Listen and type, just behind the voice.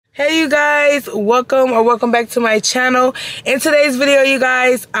Hey you guys, welcome back to my channel. In today's video, you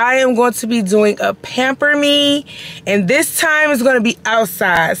guys, I am going to be doing a pamper me, and this time is going to be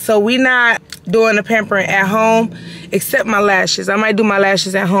outside. So we're not doing the pampering at home except my lashes. I might do my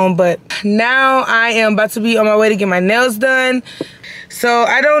lashes at home, but now I am about to be on my way to get my nails done. So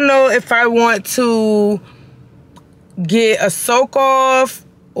I don't know if I want to get a soak off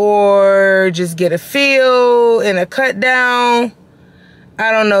or just get a feel and a cut down. I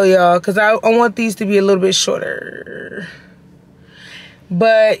don't know, y'all, because I want these to be a little bit shorter.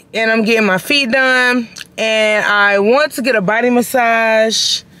 And I'm getting my feet done, and I want to get a body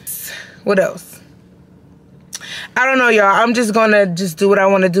massage. What else? I don't know, y'all. I'm just gonna do what I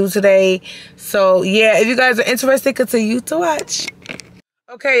want to do today. So yeah, if you guys are interested, continue to watch.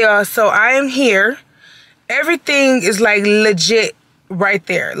 Okay, y'all, so I am here. Everything is like legit right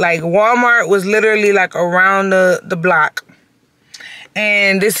there. Like Walmart was literally like around the block.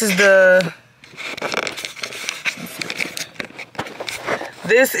 And this is the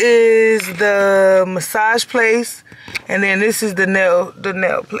massage place, and then this is the nail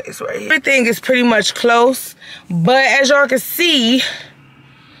place right here. Everything is pretty much close, but as y'all can see,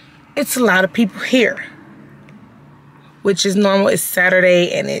 it's a lot of people here, which is normal. It's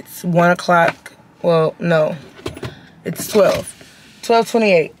Saturday and it's 1 o'clock. Well, no, it's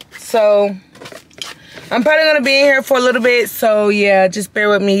 12:28. So I'm probably gonna be in here for a little bit, so yeah, just bear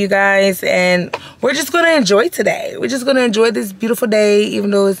with me, you guys, and we're just gonna enjoy today. We're just gonna enjoy this beautiful day,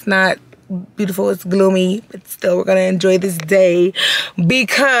 even though it's not beautiful, it's gloomy, but still we're gonna enjoy this day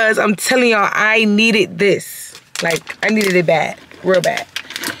because I'm telling y'all, I needed this. Like, I needed it bad, real bad.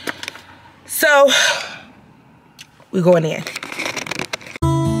 So, we're going in.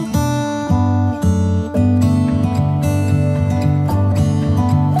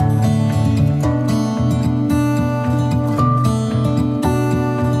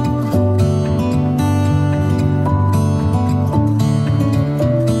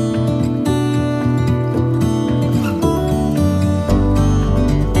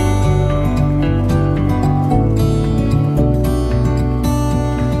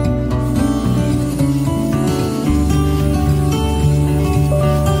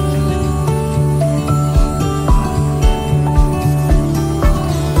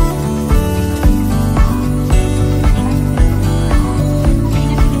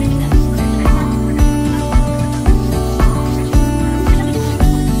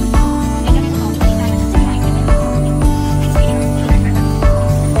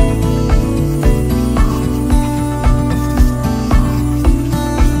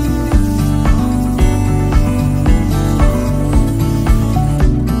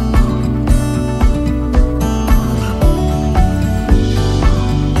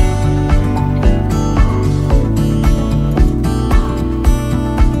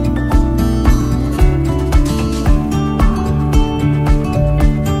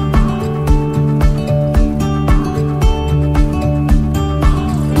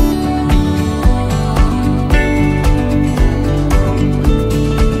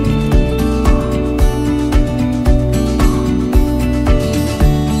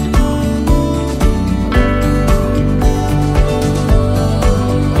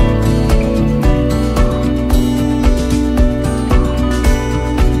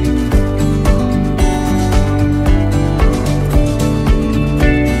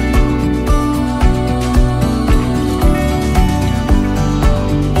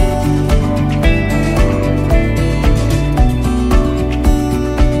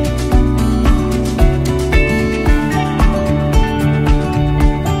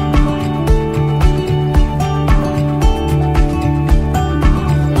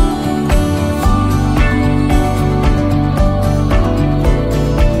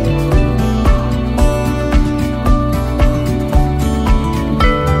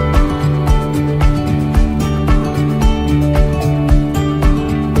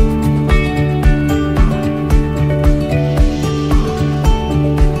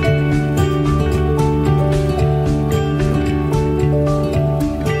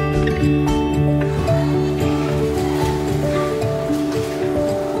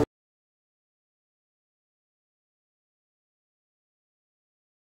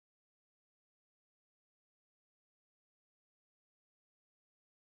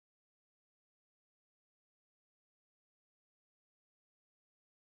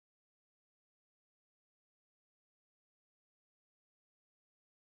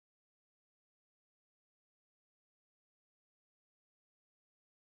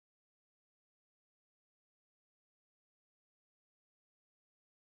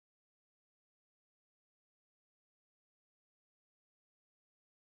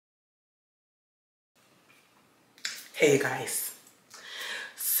 Hey guys,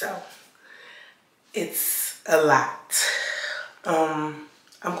 so it's a lot. I'm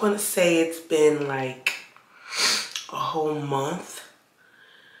gonna say it's been like a whole month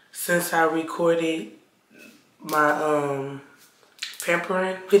since I recorded my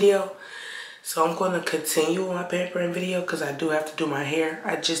pampering video. So I'm gonna continue my pampering video because I do have to do my hair.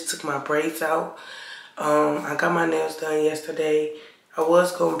 I just took my braids out. I got my nails done yesterday. I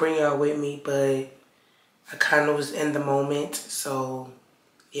was gonna bring y'all with me, but I kind of was in the moment, so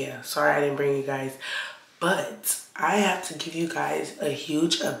yeah, sorry I didn't bring you guys. But I have to give you guys a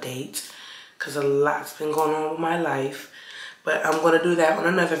huge update because a lot's been going on with my life. But I'm going to do that on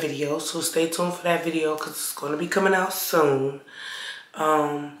another video, so stay tuned for that video because it's going to be coming out soon.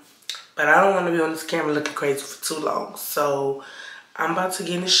 But I don't want to be on this camera looking crazy for too long. So I'm about to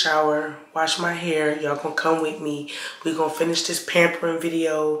get in the shower, wash my hair. Y'all gonna come with me. We're gonna finish this pampering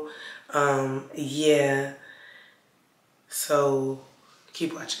video. Yeah. So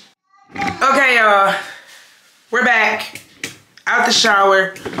keep watching. Okay, y'all. We're back. Out the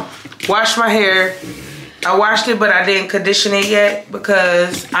shower. Washed my hair. I washed it, but I didn't condition it yet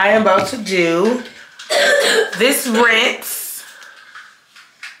because I am about to do this rinse.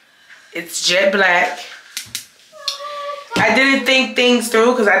 It's jet black. I didn't think things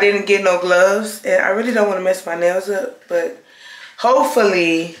through because I didn't get no gloves. And I really don't want to mess my nails up. But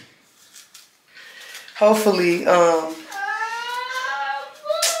hopefully,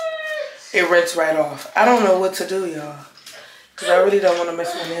 it rinse right off. I don't know what to do, y'all. Because I really don't want to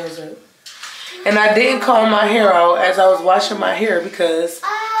mess my nails up. And I didn't comb my hair out as I was washing my hair because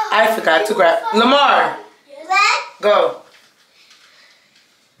I forgot to grab... Lamar! Go.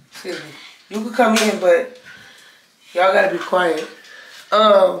 Excuse me. You can come in, but y'all gotta be quiet.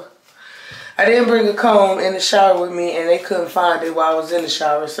 I didn't bring a comb in the shower with me and they couldn't find it while I was in the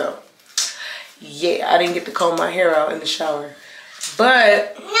shower, so yeah, I didn't get to comb my hair out in the shower.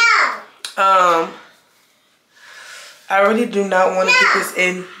 But I really do not want to get this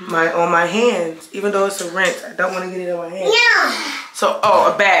on my hands, even though it's a rinse. I don't want to get it on my hands. So,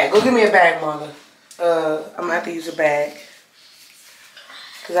 a bag. Go give me a bag, Mama. I'm gonna have to use a bag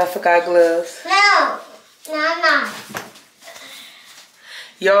because I forgot gloves. No.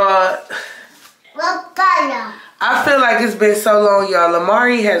 Y'all, what color? I feel like it's been so long, y'all.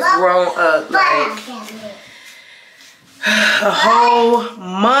 Lamari has grown up like a whole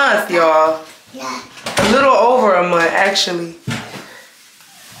month, y'all. A little over a month, actually.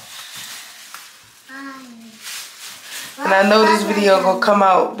 And I know this video gonna come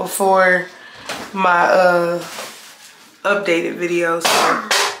out before my updated video, so.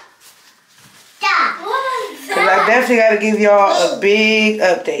 Cause I definitely gotta give y'all a big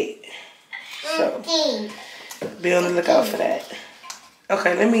update. So be on the lookout for that.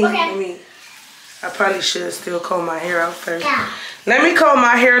 Okay, let me I probably should still comb my hair out first. Let me comb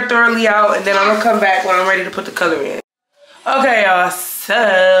my hair thoroughly out and then I'm gonna come back when I'm ready to put the color in. Okay, y'all,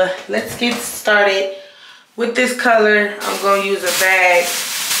 so let's get started with this color. I'm gonna use a bag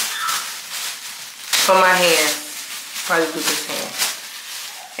for my hands. Probably do this hand.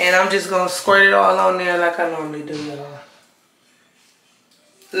 And I'm just gonna squirt it all on there like I normally do, y'all.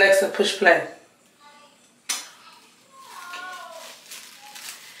 Alexa, push play.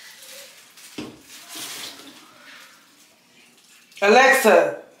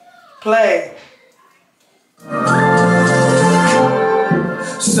 Alexa, play.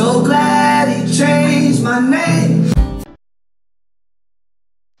 So glad he changed my name.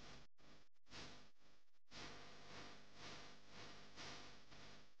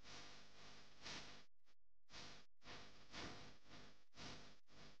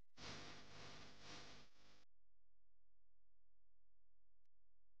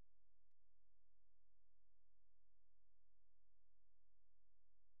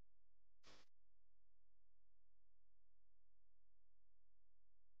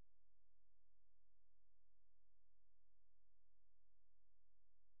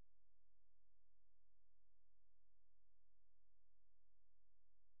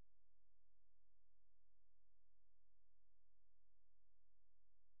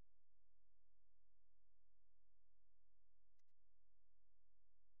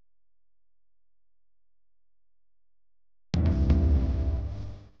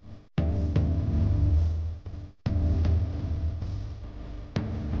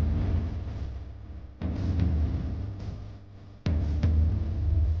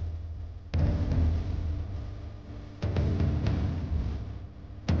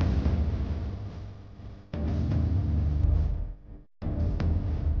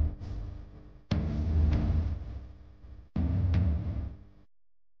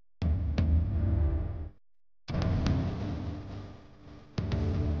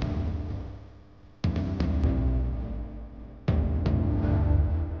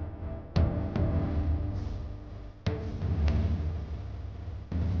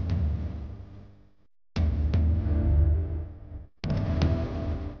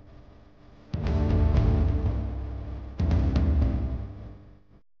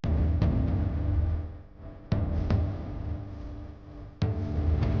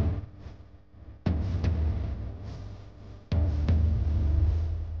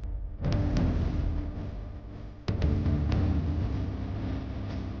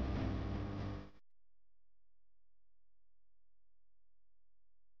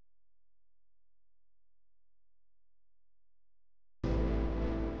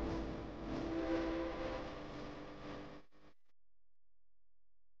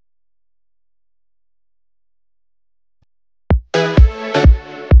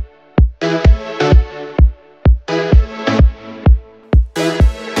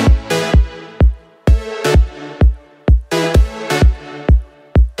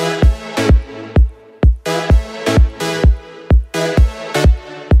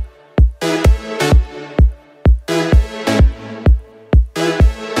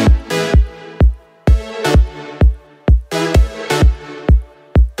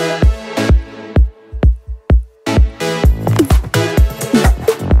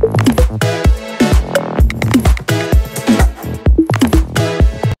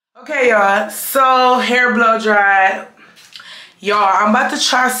 y'all, so hair blow dried. Y'all, I'm about to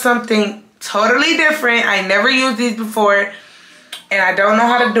try something totally different. I never used these before and I don't know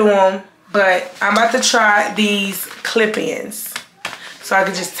how to do them, but I'm about to try these clip-ins so I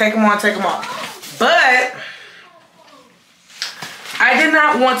can just take them on, take them off. But I did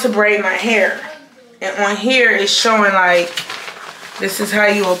not want to braid my hair, and on here it's showing like this is how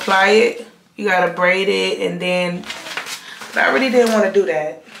you apply it. You gotta braid it, and then, but I really didn't want to do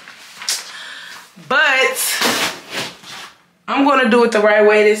that. But I'm gonna do it the right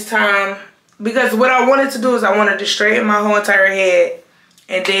way this time, because what I wanted to do is I wanted to straighten my whole entire head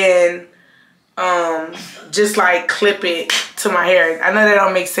and then just like clip it to my hair. I know that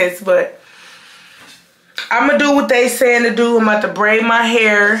don't make sense, but I'm gonna do what they saying to do. I'm about to braid my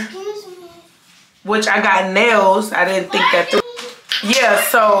hair, which I got nails. I didn't think that through. Yeah,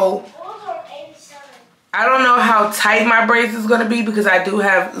 so I don't know how tight my braids is gonna be because I do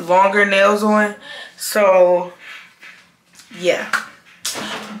have longer nails on. So yeah,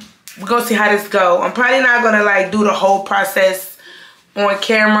 we're gonna see how this go. I'm probably not gonna like do the whole process on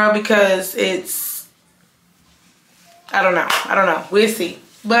camera because it's, I don't know, we'll see.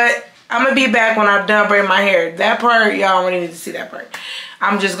 But I'm gonna be back when I'm done braiding my hair. That part, y'all don't really need to see that part.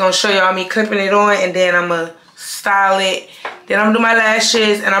 I'm just gonna show y'all me clipping it on, and then I'm gonna style it. Then I'm gonna do my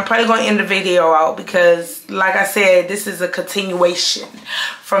lashes, and I'm probably gonna end the video out because, like I said, this is a continuation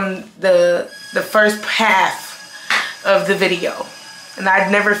from the first half of the video. And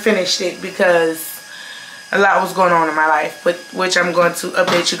I'd never finished it because a lot was going on in my life, but which I'm going to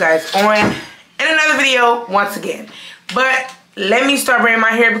update you guys on in another video once again. But let me start braiding my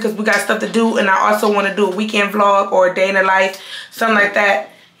hair because we got stuff to do, and I also want to do a weekend vlog or a day in the life, something like that,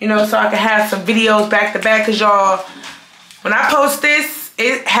 you know, so I can have some videos back to back. Because y'all, when I post this,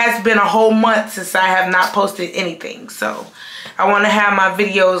 it has been a whole month since I have not posted anything. So I want to have my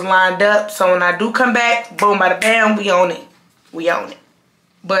videos lined up, so when I do come back, boom, bada bam, we own it. We own it.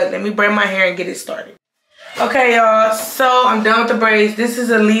 But let me braid my hair and get it started. Okay, y'all, so I'm done with the braids. This is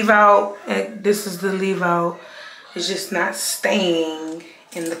a leave out, and this is the leave out. It's just not staying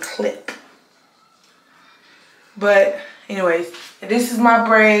in the clip. But anyways, this is my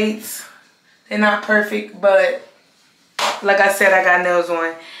braids. They're not perfect, but like I said, I got nails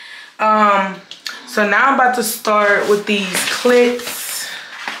on. So now I'm about to start with these clips.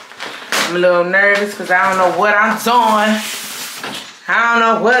 I'm a little nervous because I don't know what I'm doing. I don't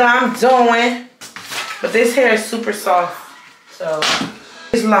know what I'm doing. But this hair is super soft. So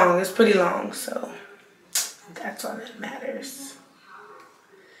it's long, it's pretty long, so that's all that matters.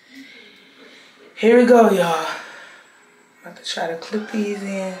 Here we go, y'all. I'm about to try to clip these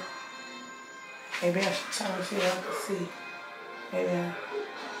in. Maybe I should try to see if I can see. Maybe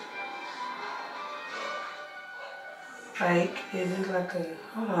like, is it like a,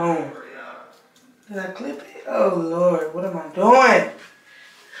 hold on. Did I clip it? Oh Lord, what am I doing?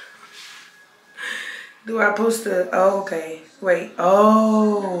 Do I post the, oh, okay. Wait,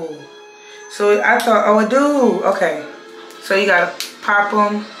 oh. So I thought, oh, I do. Okay. So you gotta pop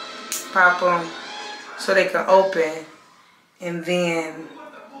them, so they can open. And then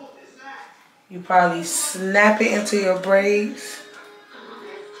you probably snap it into your braids.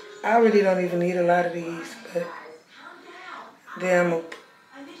 I really don't even need a lot of these, but then I'm gonna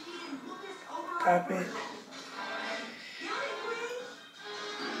pop it.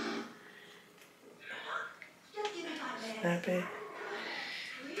 Snap it.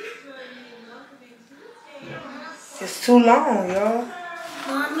 It's too long, y'all.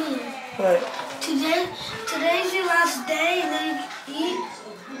 Mommy. What? Today's your last day, and then you eat.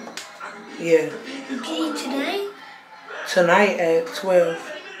 Yeah. You can eat today? Tonight at 12.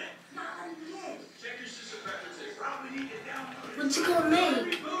 What you gonna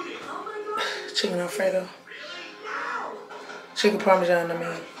make? Chicken Alfredo. Chicken Parmesan, I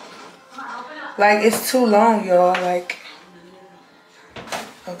mean. Like, it's too long, y'all. Like,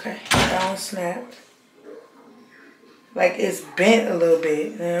 okay, down snap. Like, it's bent a little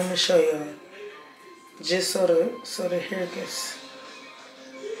bit. And I'm gonna show y'all. Just so the hair gets.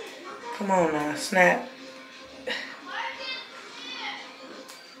 Come on now, snap.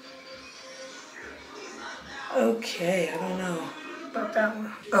 Okay, I don't know about that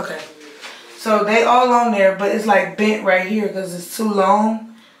one. Okay, so they all on there, but it's like bent right here because it's too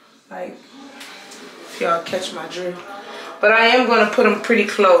long. Like, if y'all catch my drift. But I am gonna put them pretty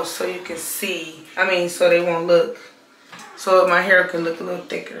close so you can see. I mean, so they won't look. So my hair can look a little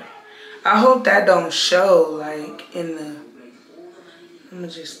thicker. I hope that don't show like in the. I'm gonna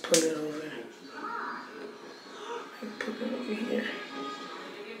just pull it over. Put it over here.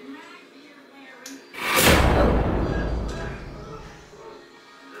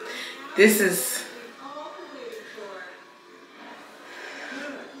 This is...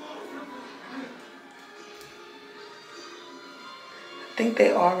 I think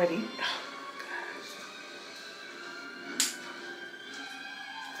they already...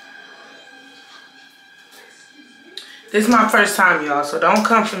 This is my first time, y'all, so don't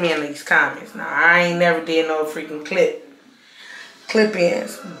come for me in these comments. Now, I ain't never did no freaking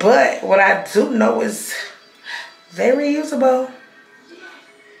clip-ins. But what I do know is they reusable.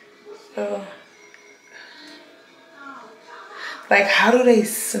 So, like, how do they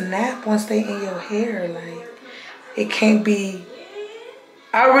snap once they in your hair? Like, it can't be...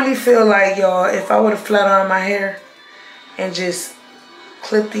 I really feel like, y'all, if I would have flat ironed my hair and just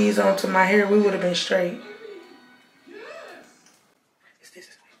clipped these onto my hair, we would have been straight.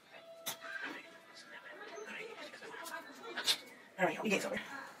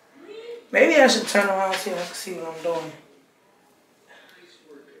 Maybe I should turn around so I can see what I'm doing.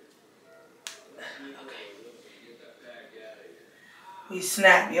 Okay. We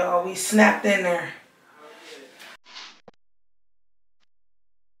snapped, y'all. We snapped in there.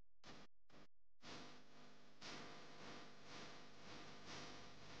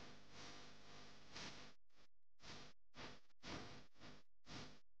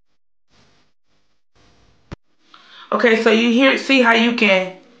 Okay, so you see how you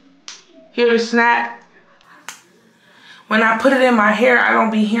can hear the snap? When I put it in my hair, I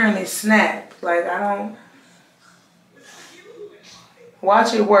don't be hearing it snap. Like, I don't...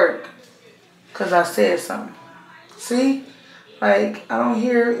 Watch it work. Because I said something. See? Like, I don't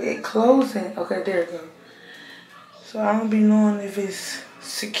hear it closing. Okay, there it goes. So I don't be knowing if it's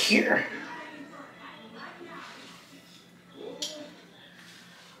secure.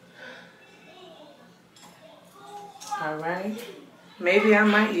 Alright. Maybe I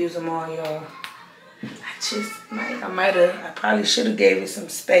might use them all, y'all. I probably should have gave it some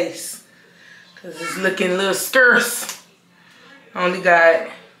space. Because it's looking a little scarce. I only got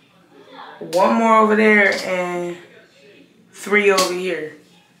one more over there and 3 over here.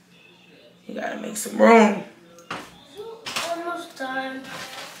 You gotta make some room. Almost done.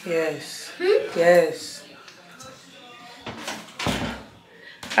 Yes. Yes.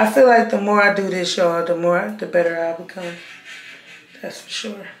 I feel like the more I do this, y'all, the better I become. That's for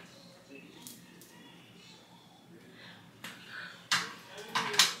sure.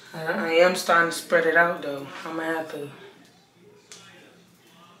 I am starting to spread it out, though. I'm gonna have to.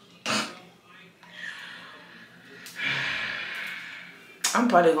 I'm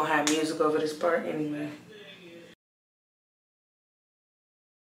probably gonna have music over this part anyway.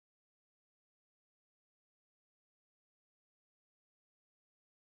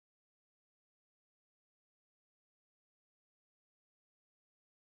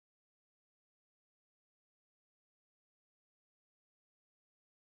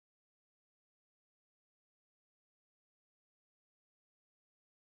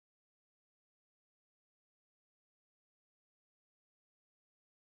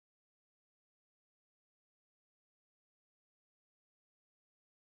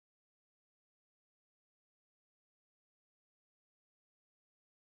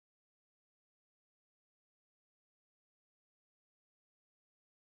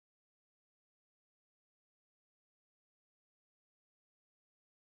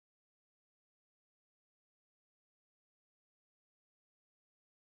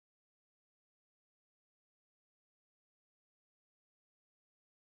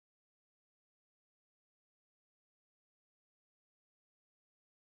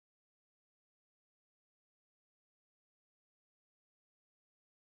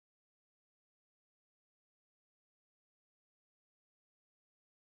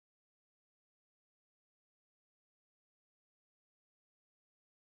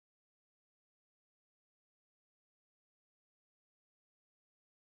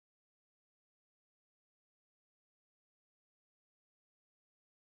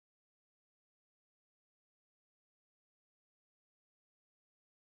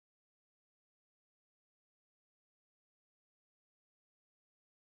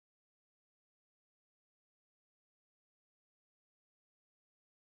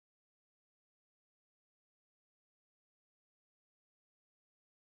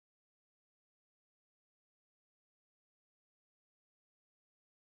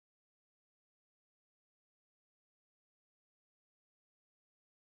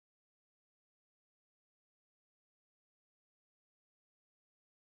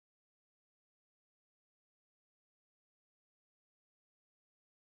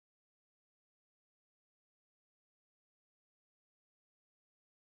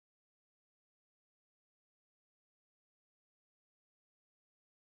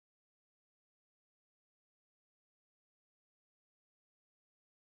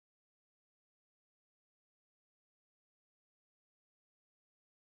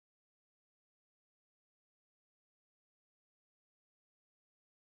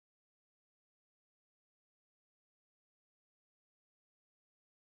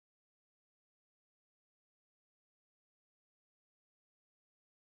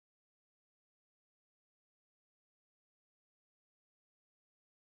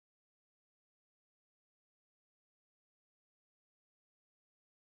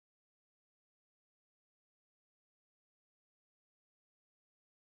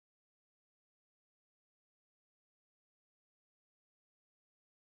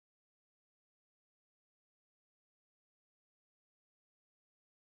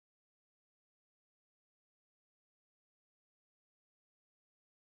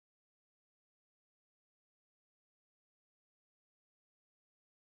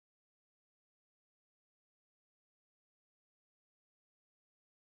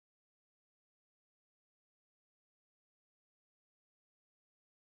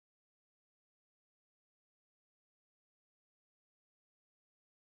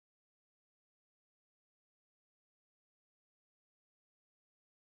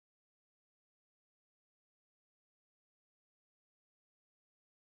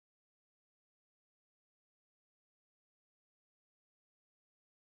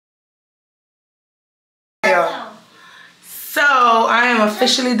 So I am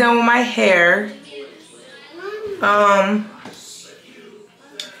officially done with my hair.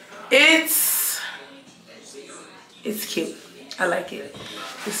 It's cute. I like it.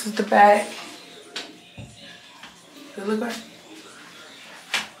 This is the back. Does it look right?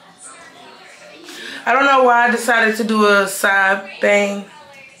 I don't know why I decided to do a side bang,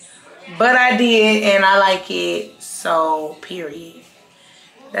 but I did and I like it. So period.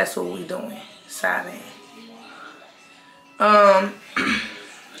 That's what we doing. Side bang.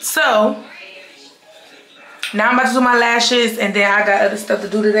 So now I'm about to do my lashes and then I got other stuff to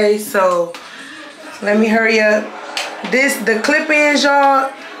do today. So let me hurry up. The clip-ins,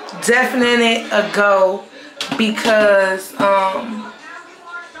 y'all, definitely a go because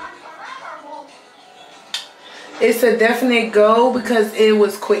it's a definite go because it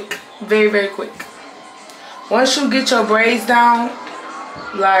was quick, very, very quick. Once you get your braids down,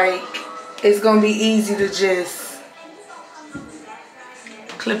 like, it's gonna be easy to just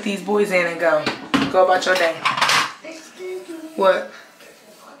clip these boys in and go about your day. What?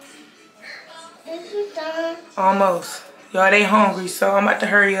 Is it done? Almost. Y'all, they hungry, so I'm about to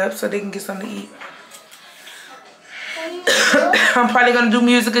hurry up so they can get something to eat. I'm probably gonna do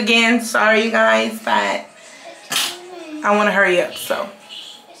music again. Sorry, you guys, but I want to hurry up. So,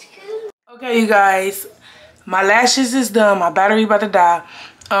 okay, you guys, my lashes is done. My battery about to die.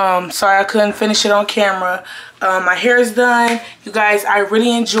 Sorry I couldn't finish it on camera. My hair is done. You guys, I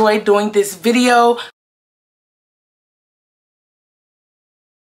really enjoyed doing this video.